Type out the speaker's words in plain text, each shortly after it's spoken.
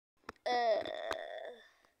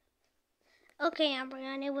Okay,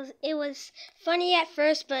 Ambrion, it was funny at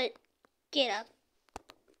first, but get up,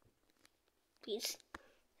 please.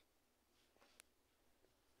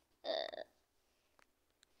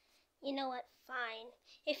 You know what? Fine.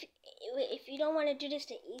 If you don't want to do this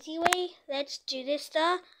the easy way, let's do this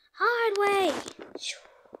the hard way.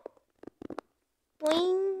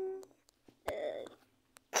 Boing.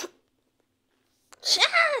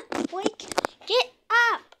 Wake! Get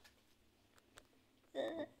up!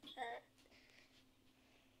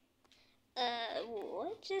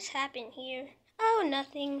 What just happened here? Oh,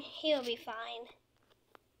 nothing. He'll be fine.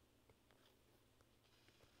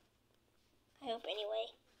 I hope anyway.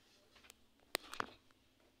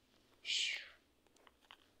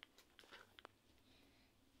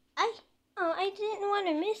 I didn't want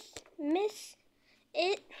to miss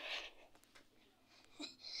it.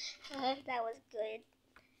 That was good.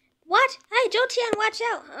 What? Hey, Jolteon, watch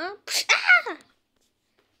out, huh? Ah!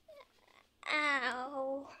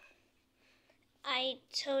 Ow. I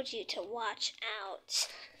told you to watch out.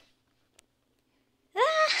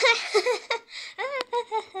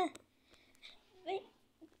 Wait.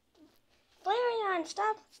 Flareon,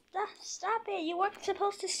 stop it. You weren't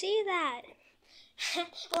supposed to see that.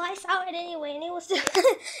 Well, I saw it anyway, and it was and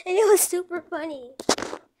it was super funny.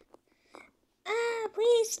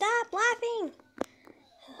 Please stop laughing.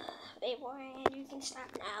 Vaporeon, you can stop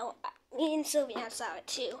now. Me and Sylveon saw it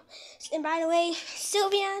too. And by the way,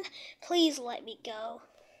 Sylveon, please let me go.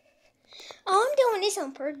 Oh, I'm doing this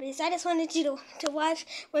on purpose. I just wanted you to watch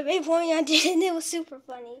what Vaporeon did, and it was super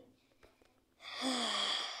funny.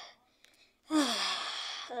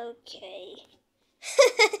 Okay.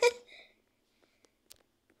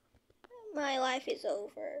 My life is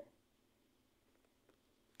over.